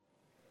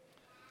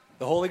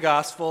The Holy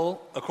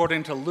Gospel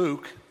according to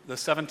Luke, the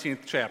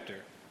 17th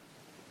chapter.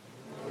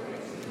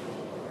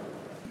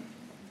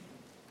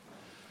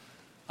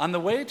 On the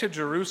way to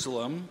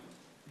Jerusalem,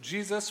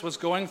 Jesus was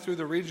going through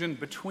the region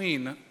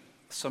between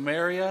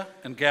Samaria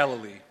and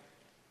Galilee.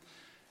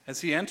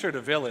 As he entered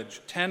a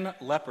village, 10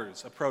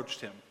 lepers approached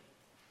him.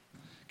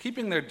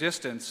 Keeping their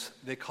distance,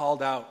 they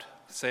called out,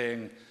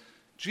 saying,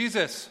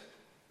 "Jesus,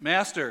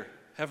 Master,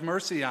 have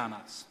mercy on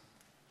us."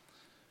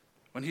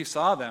 When he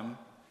saw them,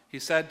 he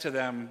said to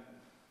them,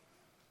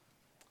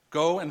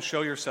 "Go and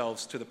show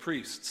yourselves to the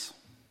priests."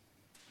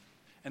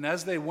 And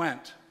as they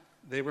went,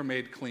 they were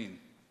made clean.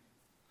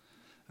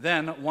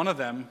 Then one of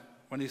them,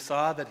 when he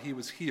saw that he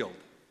was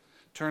healed,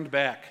 turned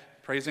back,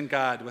 praising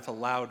God with a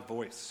loud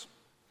voice.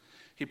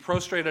 He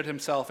prostrated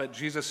himself at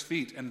Jesus'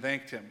 feet and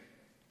thanked him.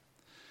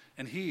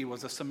 And he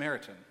was a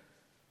Samaritan.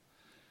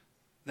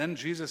 Then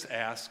Jesus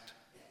asked,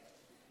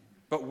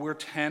 "But were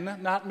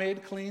 10 not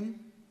made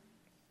clean?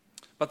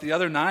 But the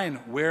other 9,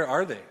 where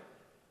are they?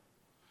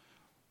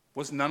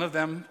 Was none of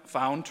them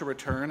found to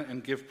return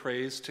and give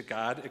praise to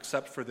God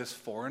except for this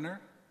foreigner?"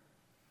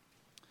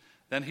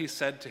 Then he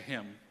said to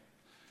him,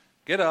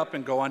 "Get up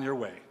and go on your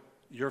way.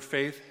 Your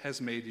faith has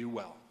made you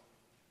well."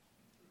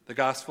 The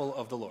Gospel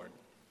of the Lord.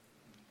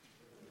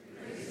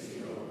 Praise to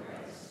you, O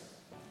Christ.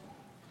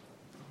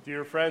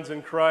 Dear friends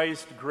in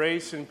Christ,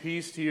 grace and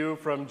peace to you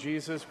from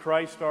Jesus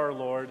Christ our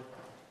Lord.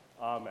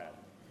 Amen.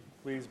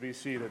 Please be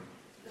seated.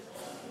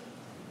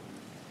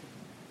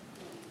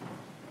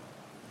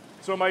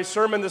 So my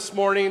sermon this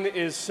morning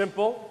is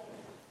simple.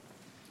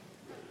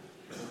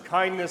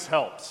 Kindness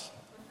helps.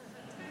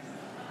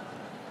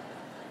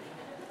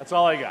 That's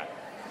all I got.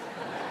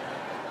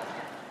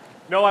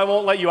 No, I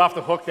won't let you off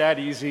the hook that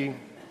easy.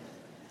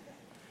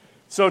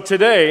 So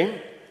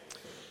today,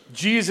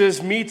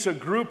 Jesus meets a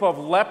group of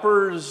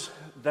lepers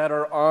that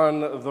are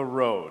on the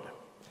road.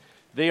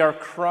 They are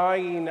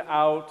crying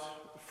out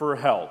for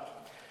help.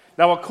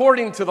 Now,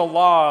 according to the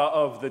law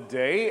of the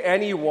day,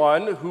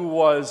 anyone who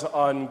was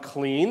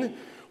unclean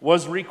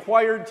was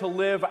required to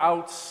live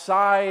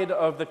outside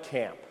of the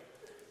camp,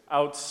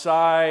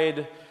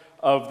 outside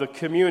of the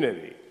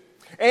community.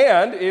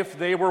 And if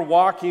they were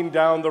walking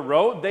down the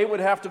road, they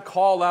would have to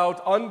call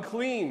out,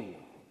 "Unclean,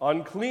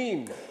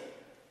 unclean,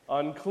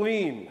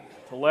 unclean,"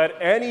 to let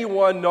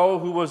anyone know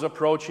who was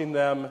approaching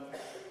them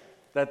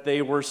that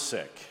they were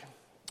sick,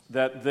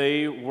 that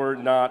they were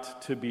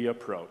not to be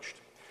approached.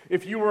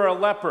 If you were a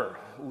leper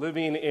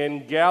living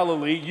in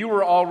Galilee, you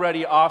were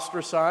already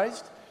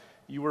ostracized.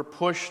 You were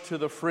pushed to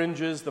the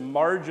fringes, the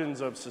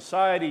margins of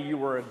society. You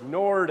were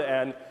ignored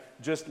and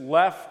just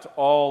left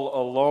all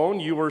alone.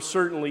 You were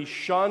certainly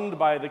shunned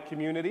by the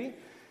community.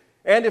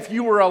 And if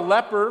you were a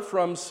leper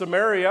from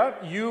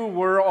Samaria, you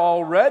were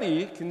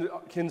already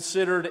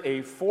considered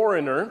a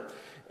foreigner,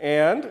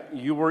 and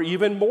you were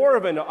even more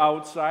of an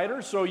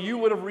outsider, so you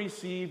would have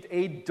received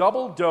a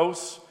double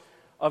dose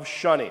of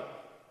shunning.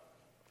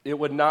 It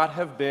would not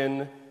have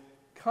been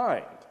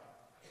kind.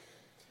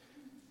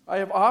 I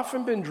have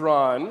often been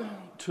drawn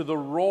to the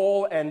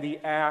role and the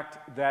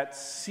act that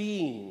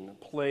seeing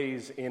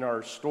plays in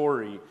our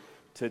story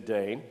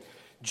today.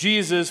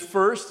 Jesus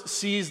first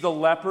sees the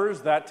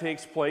lepers. That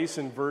takes place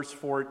in verse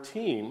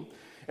 14.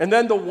 And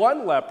then the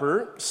one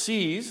leper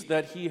sees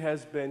that he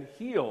has been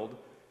healed.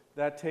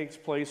 That takes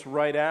place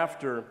right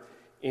after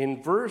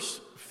in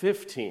verse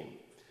 15.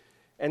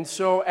 And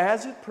so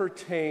as it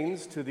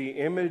pertains to the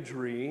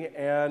imagery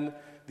and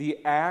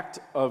the act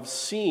of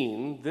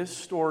seeing, this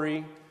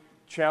story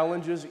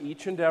challenges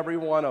each and every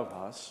one of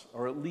us,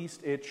 or at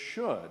least it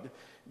should,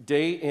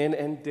 day in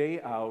and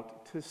day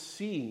out, to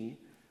see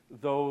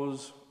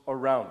those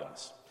around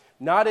us.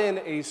 Not in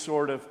a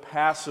sort of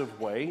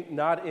passive way,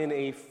 not in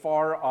a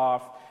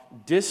far-off,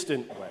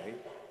 distant way,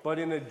 but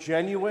in a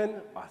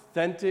genuine,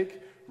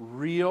 authentic,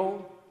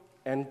 real,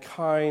 and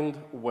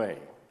kind way.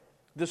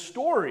 The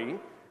story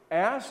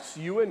asks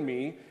you and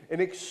me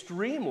an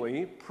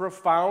extremely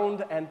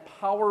profound and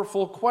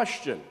powerful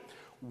question.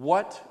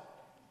 What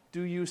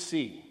do you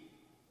see?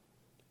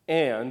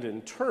 And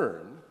in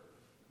turn,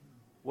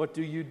 what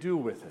do you do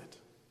with it?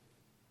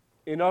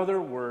 In other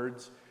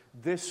words,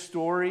 this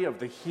story of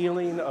the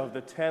healing of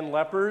the 10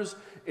 lepers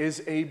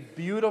is a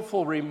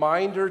beautiful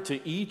reminder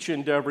to each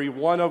and every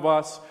one of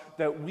us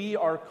that we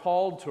are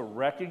called to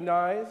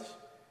recognize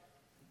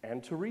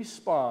and to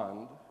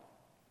respond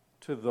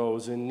to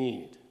those in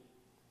need,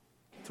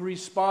 to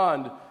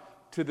respond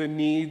to the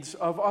needs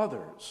of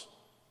others,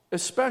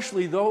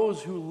 especially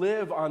those who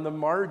live on the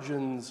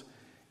margins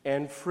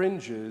and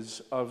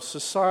fringes of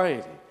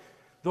society,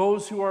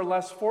 those who are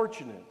less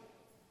fortunate,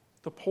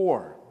 the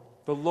poor,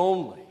 the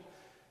lonely,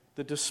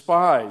 the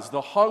despised,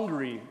 the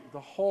hungry,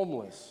 the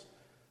homeless,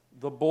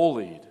 the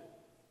bullied,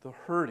 the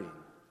hurting,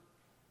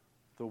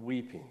 the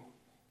weeping.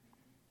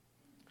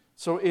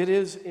 So it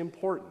is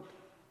important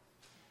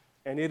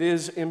and it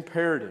is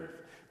imperative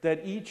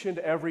that each and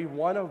every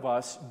one of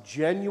us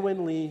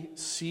genuinely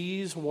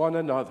sees one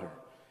another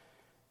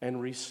and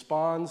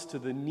responds to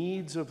the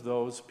needs of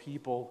those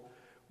people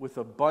with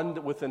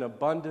an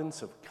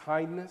abundance of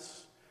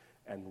kindness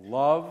and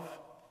love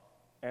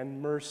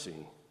and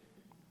mercy.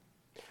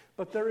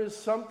 But there is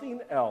something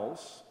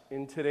else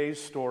in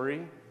today's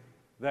story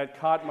that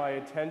caught my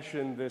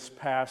attention this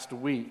past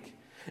week,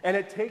 and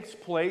it takes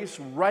place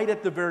right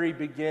at the very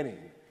beginning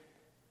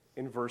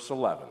in verse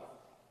 11.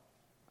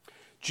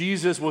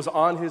 Jesus was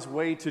on his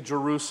way to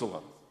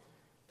Jerusalem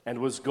and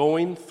was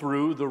going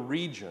through the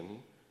region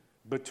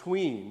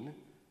between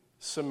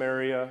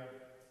Samaria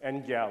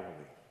and Galilee.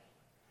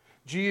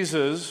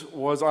 Jesus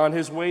was on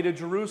his way to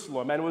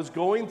Jerusalem and was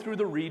going through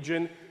the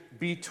region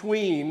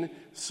between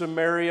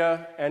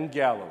Samaria and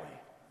Galilee.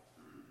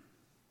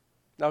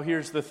 Now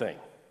here's the thing.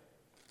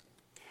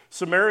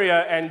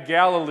 Samaria and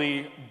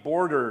Galilee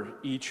border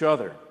each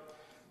other,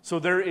 so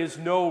there is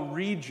no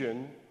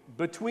region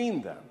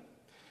between them.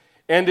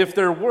 And if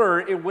there were,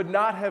 it would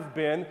not have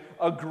been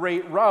a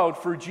great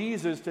route for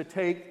Jesus to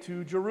take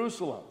to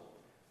Jerusalem.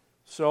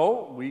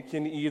 So we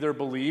can either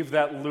believe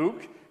that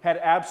Luke had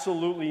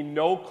absolutely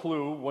no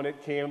clue when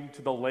it came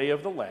to the lay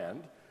of the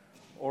land,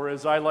 or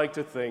as I like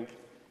to think,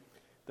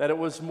 that it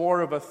was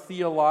more of a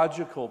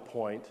theological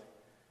point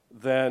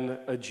than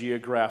a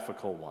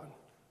geographical one.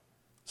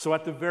 So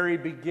at the very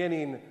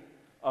beginning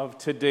of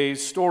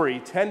today's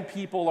story, 10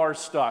 people are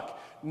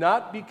stuck,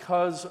 not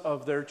because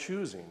of their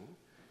choosing,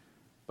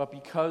 but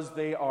because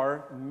they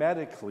are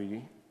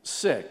medically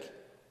sick.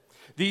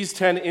 These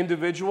 10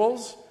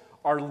 individuals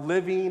are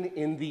living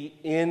in the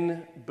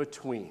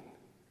in-between,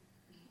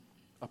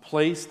 a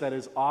place that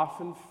is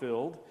often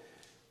filled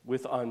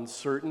with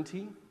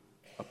uncertainty,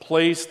 a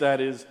place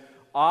that is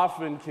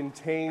often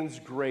contains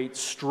great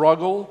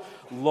struggle,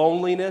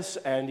 loneliness,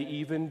 and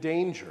even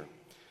danger.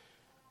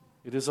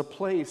 It is a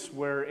place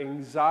where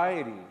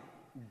anxiety,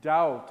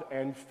 doubt,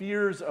 and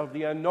fears of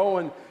the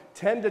unknown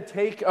tend to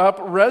take up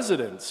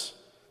residence,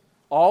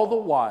 all the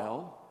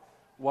while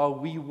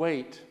we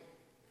wait.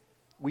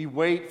 We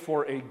wait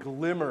for a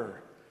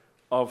glimmer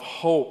of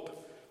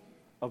hope,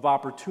 of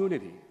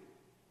opportunity,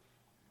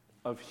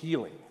 of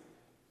healing.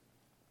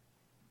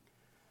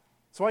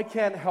 So I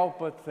can't help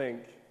but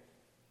think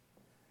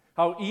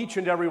how each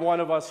and every one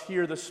of us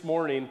here this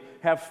morning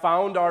have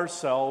found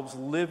ourselves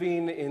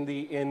living in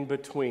the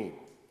in-between.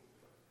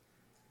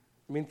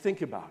 I mean,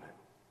 think about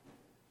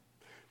it.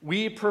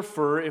 We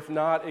prefer, if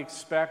not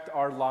expect,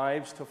 our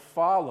lives to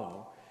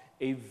follow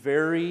a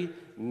very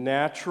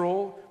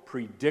natural,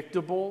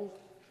 predictable,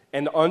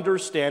 and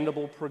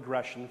understandable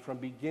progression from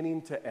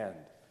beginning to end,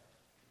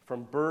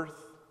 from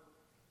birth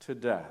to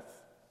death.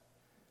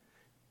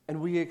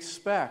 And we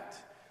expect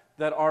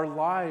that our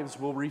lives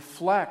will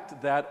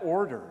reflect that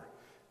order,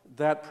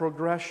 that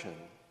progression.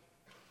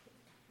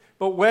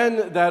 But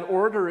when that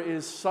order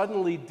is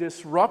suddenly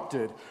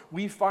disrupted,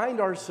 we find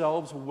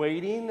ourselves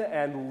waiting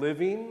and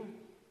living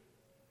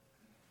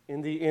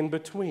in the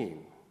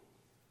in-between.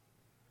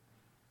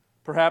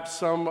 Perhaps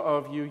some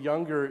of you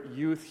younger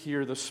youth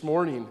here this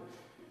morning,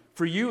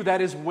 for you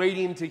that is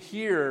waiting to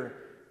hear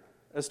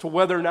as to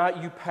whether or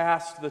not you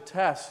passed the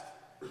test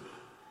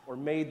or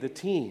made the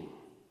team,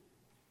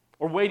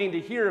 or waiting to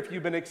hear if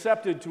you've been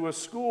accepted to a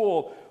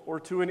school or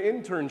to an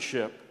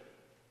internship,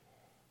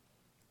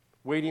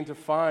 waiting to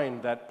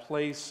find that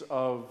place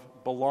of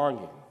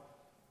belonging,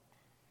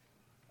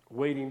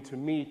 waiting to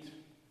meet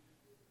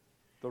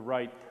the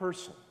right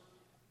person,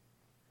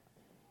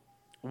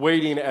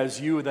 waiting as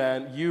you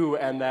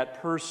and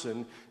that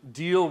person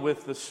deal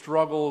with the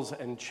struggles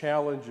and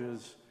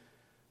challenges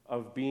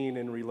of being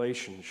in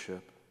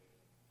relationship,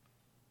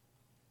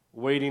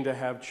 waiting to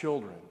have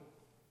children,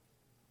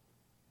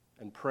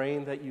 and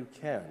praying that you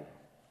can,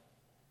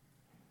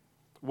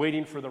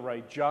 waiting for the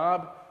right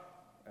job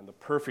and the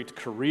perfect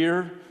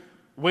career,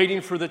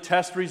 waiting for the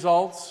test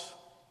results,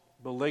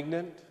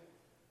 malignant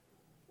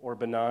or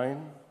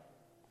benign,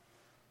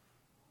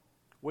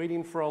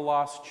 waiting for a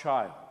lost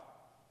child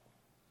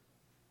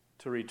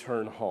to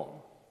return home,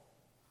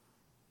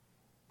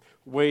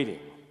 waiting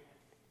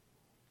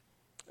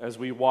as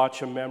we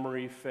watch a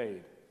memory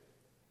fade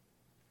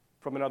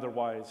from an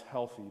otherwise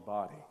healthy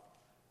body,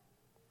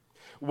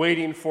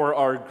 waiting for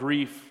our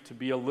grief to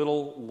be a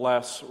little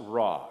less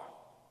raw,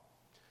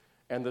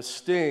 and the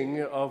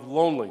sting of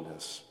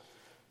loneliness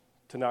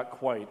to not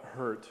quite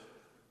hurt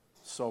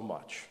so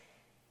much.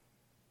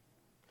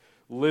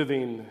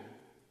 Living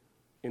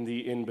in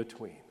the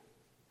in-between.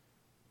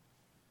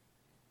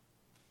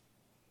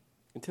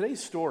 In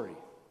today's story,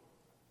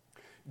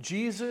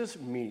 Jesus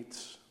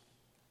meets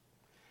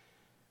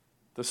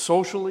the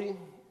socially,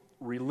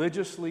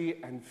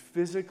 religiously, and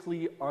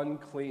physically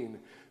unclean,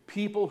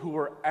 people who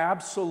were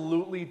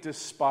absolutely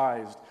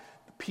despised,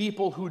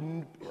 people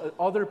who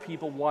other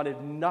people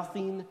wanted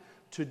nothing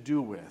to do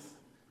with.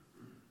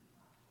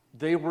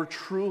 They were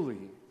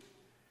truly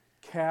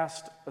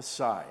cast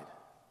aside.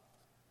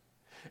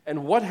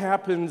 And what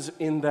happens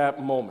in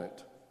that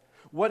moment?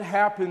 What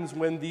happens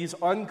when these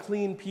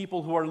unclean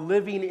people who are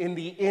living in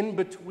the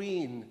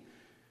in-between,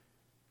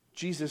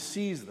 Jesus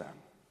sees them?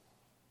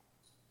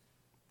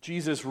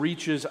 Jesus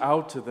reaches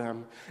out to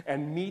them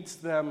and meets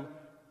them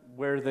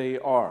where they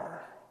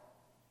are.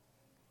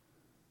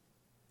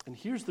 And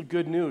here's the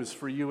good news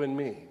for you and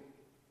me.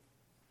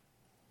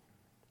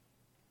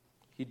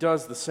 He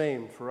does the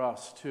same for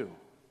us too.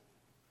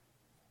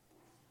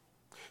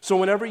 So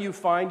whenever you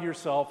find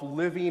yourself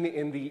living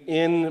in the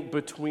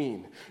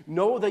in-between,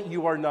 know that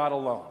you are not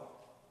alone.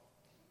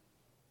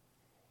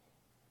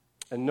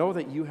 And know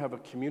that you have a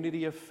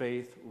community of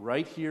faith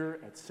right here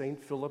at St.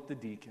 Philip the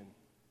Deacon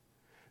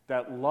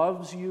that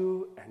loves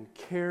you and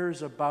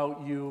cares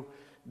about you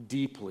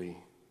deeply.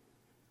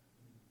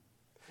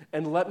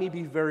 And let me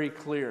be very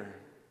clear,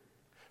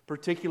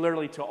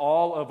 particularly to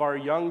all of our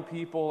young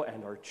people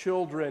and our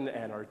children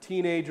and our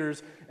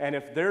teenagers, and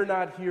if they're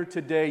not here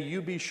today, you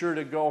be sure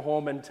to go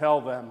home and tell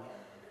them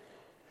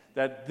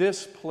that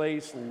this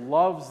place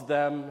loves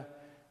them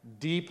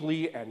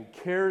deeply and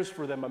cares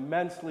for them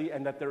immensely,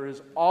 and that there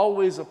is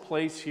always a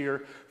place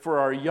here for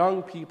our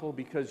young people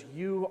because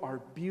you are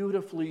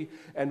beautifully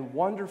and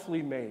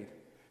wonderfully made,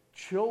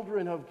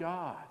 children of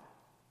God.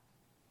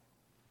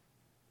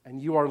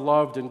 And you are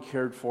loved and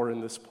cared for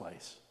in this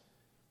place,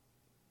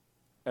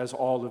 as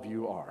all of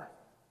you are.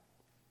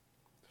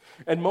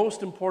 And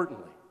most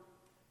importantly,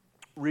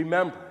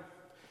 remember,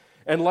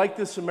 and like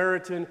the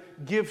Samaritan,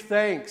 give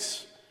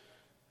thanks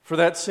for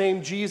that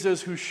same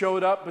Jesus who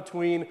showed up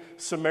between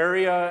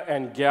Samaria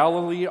and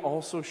Galilee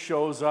also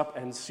shows up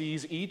and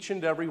sees each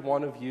and every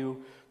one of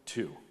you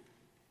too.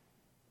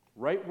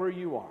 Right where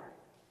you are,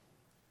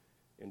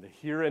 in the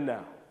here and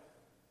now.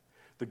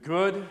 The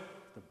good,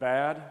 the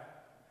bad,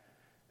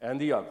 and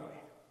the ugly.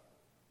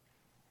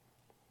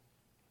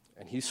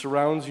 And he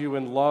surrounds you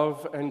in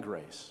love and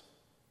grace,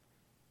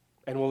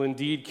 and will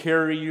indeed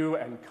carry you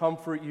and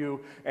comfort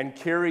you and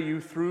carry you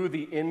through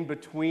the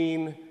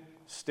in-between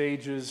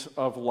stages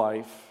of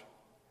life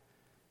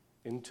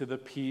into the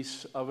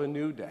peace of a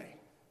new day.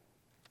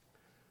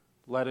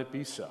 Let it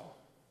be so.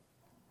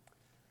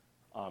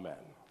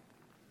 Amen.